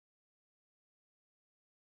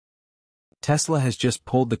Tesla has just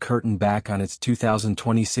pulled the curtain back on its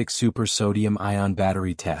 2026 super sodium-ion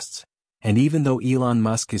battery tests. And even though Elon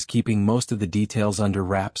Musk is keeping most of the details under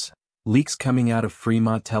wraps, leaks coming out of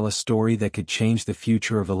Fremont tell a story that could change the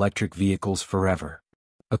future of electric vehicles forever.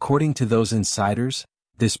 According to those insiders,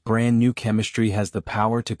 this brand new chemistry has the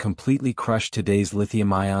power to completely crush today's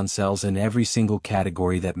lithium-ion cells in every single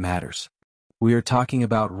category that matters. We are talking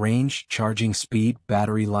about range, charging speed,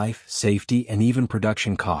 battery life, safety, and even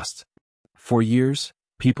production costs. For years,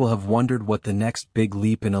 people have wondered what the next big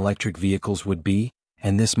leap in electric vehicles would be,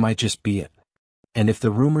 and this might just be it. And if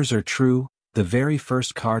the rumors are true, the very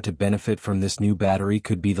first car to benefit from this new battery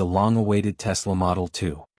could be the long-awaited Tesla Model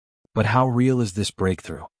 2. But how real is this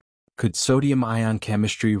breakthrough? Could sodium-ion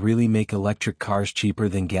chemistry really make electric cars cheaper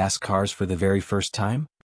than gas cars for the very first time?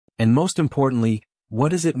 And most importantly, what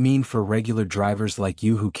does it mean for regular drivers like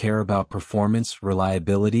you who care about performance,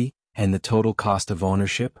 reliability, and the total cost of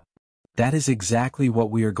ownership? That is exactly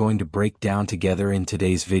what we are going to break down together in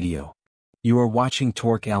today's video. You are watching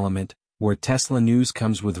Torque Element, where Tesla news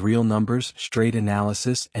comes with real numbers, straight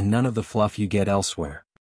analysis, and none of the fluff you get elsewhere.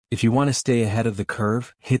 If you want to stay ahead of the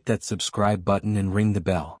curve, hit that subscribe button and ring the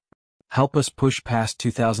bell. Help us push past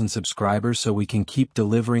 2,000 subscribers so we can keep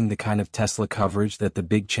delivering the kind of Tesla coverage that the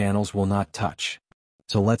big channels will not touch.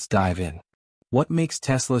 So let's dive in. What makes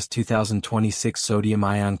Tesla's 2026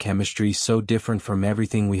 sodium-ion chemistry so different from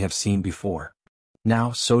everything we have seen before?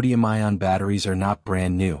 Now, sodium-ion batteries are not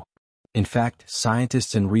brand new. In fact,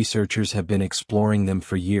 scientists and researchers have been exploring them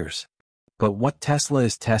for years. But what Tesla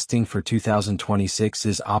is testing for 2026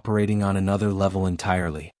 is operating on another level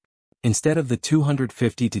entirely. Instead of the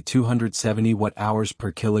 250 to 270 watt-hours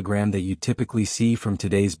per kilogram that you typically see from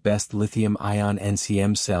today's best lithium-ion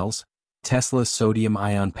NCM cells, Tesla's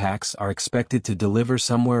sodium-ion packs are expected to deliver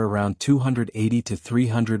somewhere around 280 to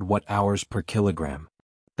 300 watt-hours per kilogram.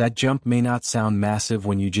 That jump may not sound massive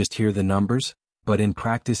when you just hear the numbers, but in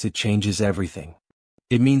practice it changes everything.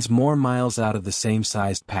 It means more miles out of the same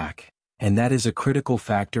sized pack, and that is a critical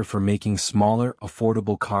factor for making smaller,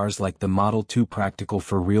 affordable cars like the Model 2 practical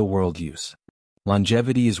for real-world use.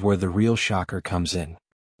 Longevity is where the real shocker comes in.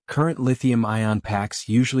 Current lithium-ion packs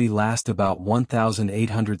usually last about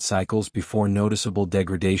 1,800 cycles before noticeable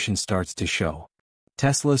degradation starts to show.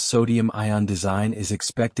 Tesla's sodium-ion design is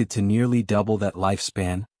expected to nearly double that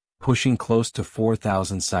lifespan, pushing close to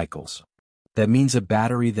 4,000 cycles. That means a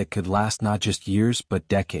battery that could last not just years but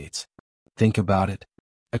decades. Think about it.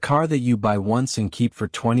 A car that you buy once and keep for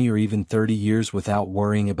 20 or even 30 years without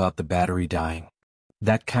worrying about the battery dying.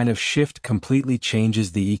 That kind of shift completely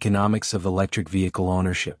changes the economics of electric vehicle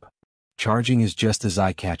ownership. Charging is just as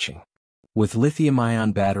eye-catching. With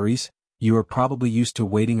lithium-ion batteries, you are probably used to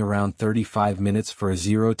waiting around 35 minutes for a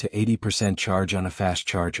 0 to 80% charge on a fast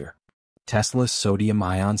charger. Tesla's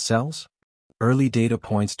sodium-ion cells? Early data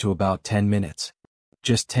points to about 10 minutes.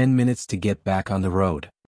 Just 10 minutes to get back on the road.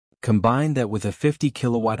 Combine that with a 50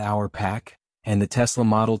 kilowatt-hour pack, and the Tesla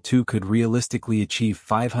Model 2 could realistically achieve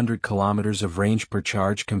 500 kilometers of range per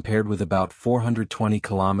charge compared with about 420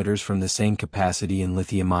 kilometers from the same capacity in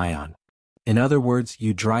lithium-ion. In other words,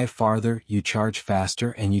 you drive farther, you charge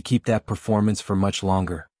faster, and you keep that performance for much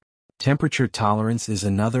longer. Temperature tolerance is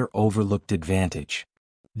another overlooked advantage.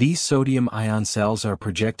 These sodium-ion cells are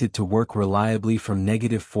projected to work reliably from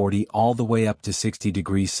 -40 all the way up to 60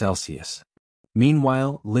 degrees Celsius.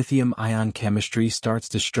 Meanwhile, lithium-ion chemistry starts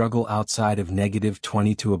to struggle outside of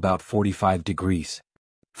 -20 to about 45 degrees.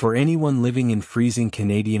 For anyone living in freezing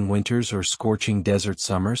Canadian winters or scorching desert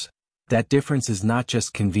summers, that difference is not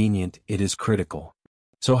just convenient, it is critical.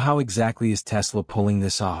 So how exactly is Tesla pulling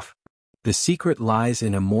this off? The secret lies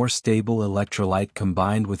in a more stable electrolyte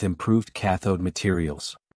combined with improved cathode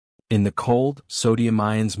materials. In the cold, sodium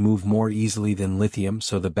ions move more easily than lithium,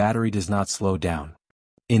 so the battery does not slow down.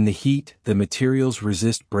 In the heat, the materials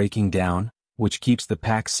resist breaking down, which keeps the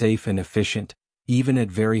pack safe and efficient, even at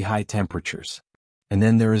very high temperatures. And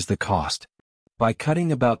then there is the cost. By cutting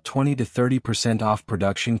about 20 to 30% off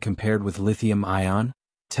production compared with lithium-ion,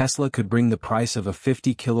 Tesla could bring the price of a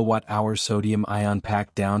 50 kilowatt-hour sodium-ion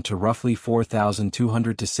pack down to roughly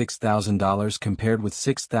 $4,200 to $6,000 compared with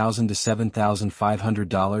 $6,000 to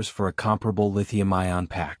 $7,500 for a comparable lithium-ion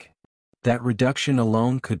pack. That reduction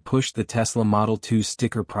alone could push the Tesla Model 2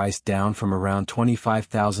 sticker price down from around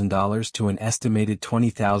 $25,000 to an estimated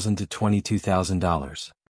 $20,000 to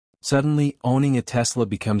 $22,000. Suddenly, owning a Tesla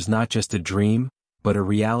becomes not just a dream, but a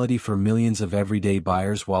reality for millions of everyday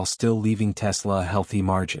buyers while still leaving Tesla a healthy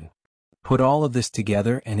margin. Put all of this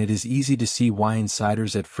together and it is easy to see why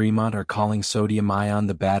insiders at Fremont are calling sodium-ion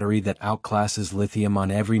the battery that outclasses lithium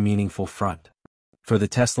on every meaningful front. For the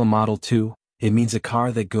Tesla Model 2, It means a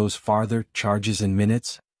car that goes farther, charges in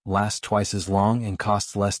minutes, lasts twice as long and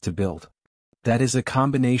costs less to build. That is a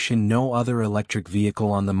combination no other electric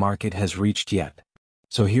vehicle on the market has reached yet.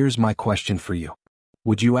 So here's my question for you.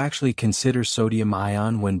 Would you actually consider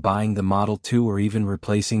sodium-ion when buying the Model 2 or even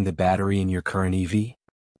replacing the battery in your current EV?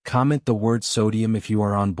 Comment the word sodium if you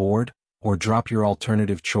are on board, or drop your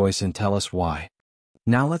alternative choice and tell us why.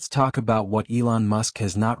 Now let's talk about what Elon Musk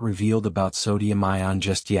has not revealed about sodium-ion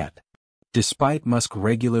just yet. Despite Musk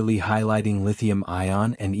regularly highlighting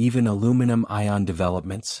lithium-ion and even aluminum-ion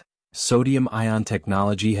developments, sodium-ion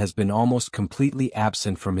technology has been almost completely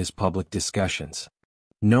absent from his public discussions.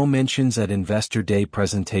 No mentions at Investor Day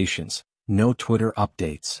presentations, no Twitter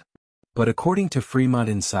updates. But according to Fremont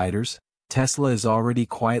insiders, Tesla is already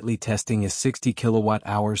quietly testing a 60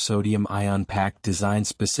 kilowatt-hour sodium-ion pack designed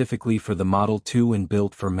specifically for the Model 2 and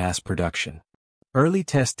built for mass production. Early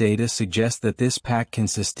test data suggests that this pack can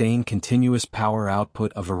sustain continuous power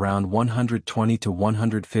output of around 120 to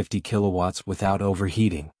 150 kilowatts without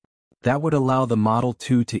overheating. That would allow the Model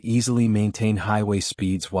 2 to easily maintain highway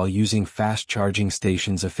speeds while using fast charging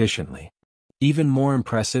stations efficiently. Even more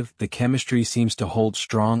impressive, the chemistry seems to hold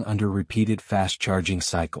strong under repeated fast charging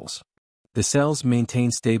cycles. The cells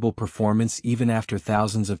maintain stable performance even after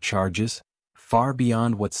thousands of charges, far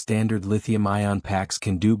beyond what standard lithium-ion packs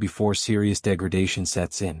can do before serious degradation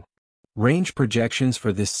sets in. Range projections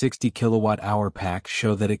for this 60 kilowatt-hour pack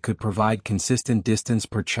show that it could provide consistent distance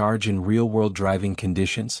per charge in real-world driving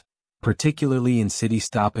conditions, particularly in city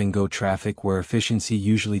stop-and-go traffic where efficiency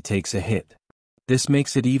usually takes a hit. This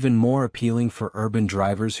makes it even more appealing for urban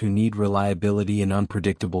drivers who need reliability in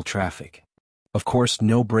unpredictable traffic. Of course,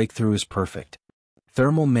 no breakthrough is perfect.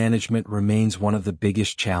 Thermal management remains one of the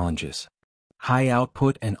biggest challenges. High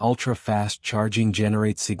output and ultra-fast charging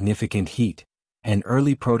generate significant heat, and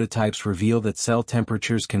early prototypes reveal that cell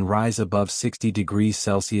temperatures can rise above 60 degrees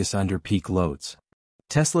Celsius under peak loads.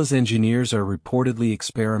 Tesla's engineers are reportedly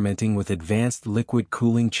experimenting with advanced liquid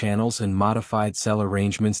cooling channels and modified cell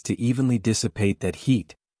arrangements to evenly dissipate that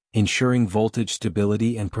heat, ensuring voltage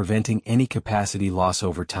stability and preventing any capacity loss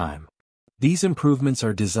over time. These improvements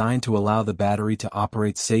are designed to allow the battery to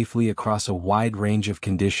operate safely across a wide range of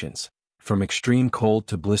conditions, from extreme cold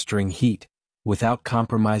to blistering heat, without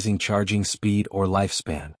compromising charging speed or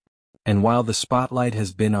lifespan. And while the spotlight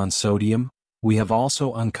has been on sodium, we have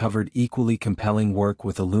also uncovered equally compelling work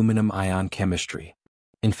with aluminum-ion chemistry.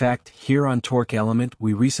 In fact, here on Torque Element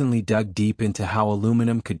we recently dug deep into how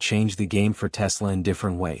aluminum could change the game for Tesla in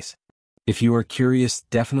different ways. If you are curious,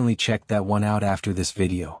 definitely check that one out after this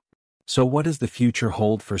video. So what does the future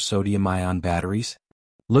hold for sodium-ion batteries?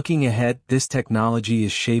 Looking ahead, this technology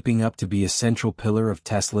is shaping up to be a central pillar of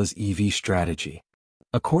Tesla's EV strategy.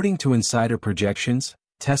 According to insider projections,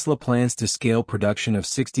 Tesla plans to scale production of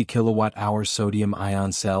 60 kilowatt-hour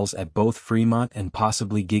sodium-ion cells at both Fremont and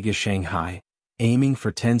possibly Giga Shanghai, aiming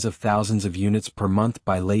for tens of thousands of units per month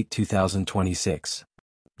by late 2026.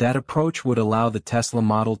 That approach would allow the Tesla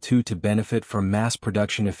Model 2 to benefit from mass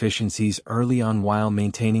production efficiencies early on while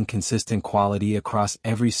maintaining consistent quality across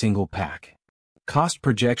every single pack. Cost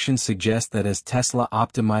projections suggest that as Tesla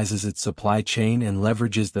optimizes its supply chain and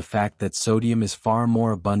leverages the fact that sodium is far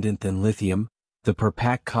more abundant than lithium, the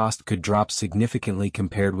per-pack cost could drop significantly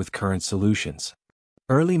compared with current solutions.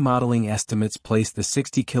 Early modeling estimates place the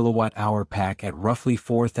 60 kilowatt-hour pack at roughly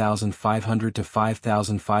 $4,500 to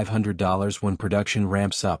 $5,500 when production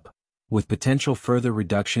ramps up, with potential further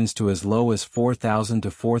reductions to as low as $4,000 to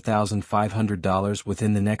 $4,500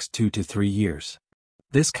 within the next 2 to 3 years.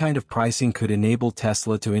 This kind of pricing could enable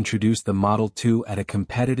Tesla to introduce the Model 2 at a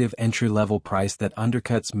competitive entry-level price that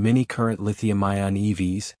undercuts many current lithium-ion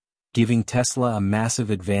EVs, giving Tesla a massive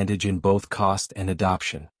advantage in both cost and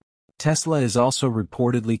adoption. Tesla is also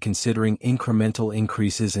reportedly considering incremental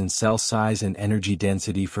increases in cell size and energy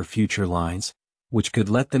density for future lines, which could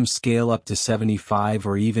let them scale up to 75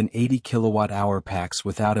 or even 80 kilowatt-hour packs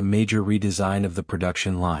without a major redesign of the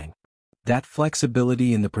production line. That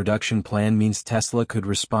flexibility in the production plan means Tesla could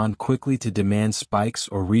respond quickly to demand spikes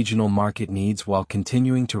or regional market needs while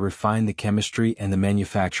continuing to refine the chemistry and the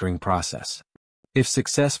manufacturing process. If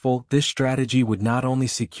successful, this strategy would not only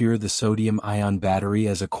secure the sodium-ion battery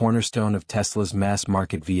as a cornerstone of Tesla's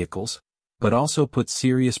mass-market vehicles, but also put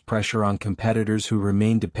serious pressure on competitors who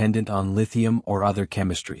remain dependent on lithium or other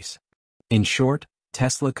chemistries. In short,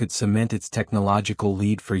 Tesla could cement its technological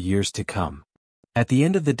lead for years to come. At the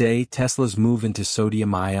end of the day, Tesla's move into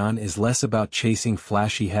sodium-ion is less about chasing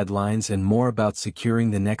flashy headlines and more about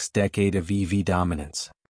securing the next decade of EV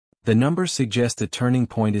dominance. The numbers suggest a turning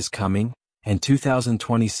point is coming, and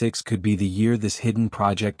 2026 could be the year this hidden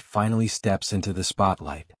project finally steps into the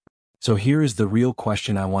spotlight. So here is the real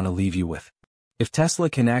question I want to leave you with. If Tesla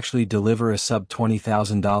can actually deliver a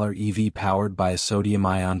sub-$20,000 EV powered by a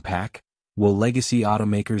sodium-ion pack, will legacy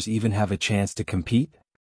automakers even have a chance to compete?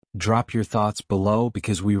 Drop your thoughts below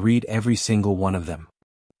because we read every single one of them.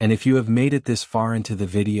 And if you have made it this far into the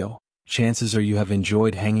video, chances are you have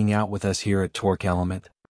enjoyed hanging out with us here at Torque Element.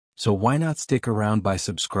 So why not stick around by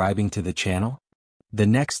subscribing to the channel? The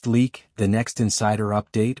next leak, the next insider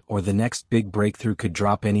update, or the next big breakthrough could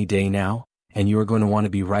drop any day now, and you are going to want to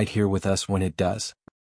be right here with us when it does.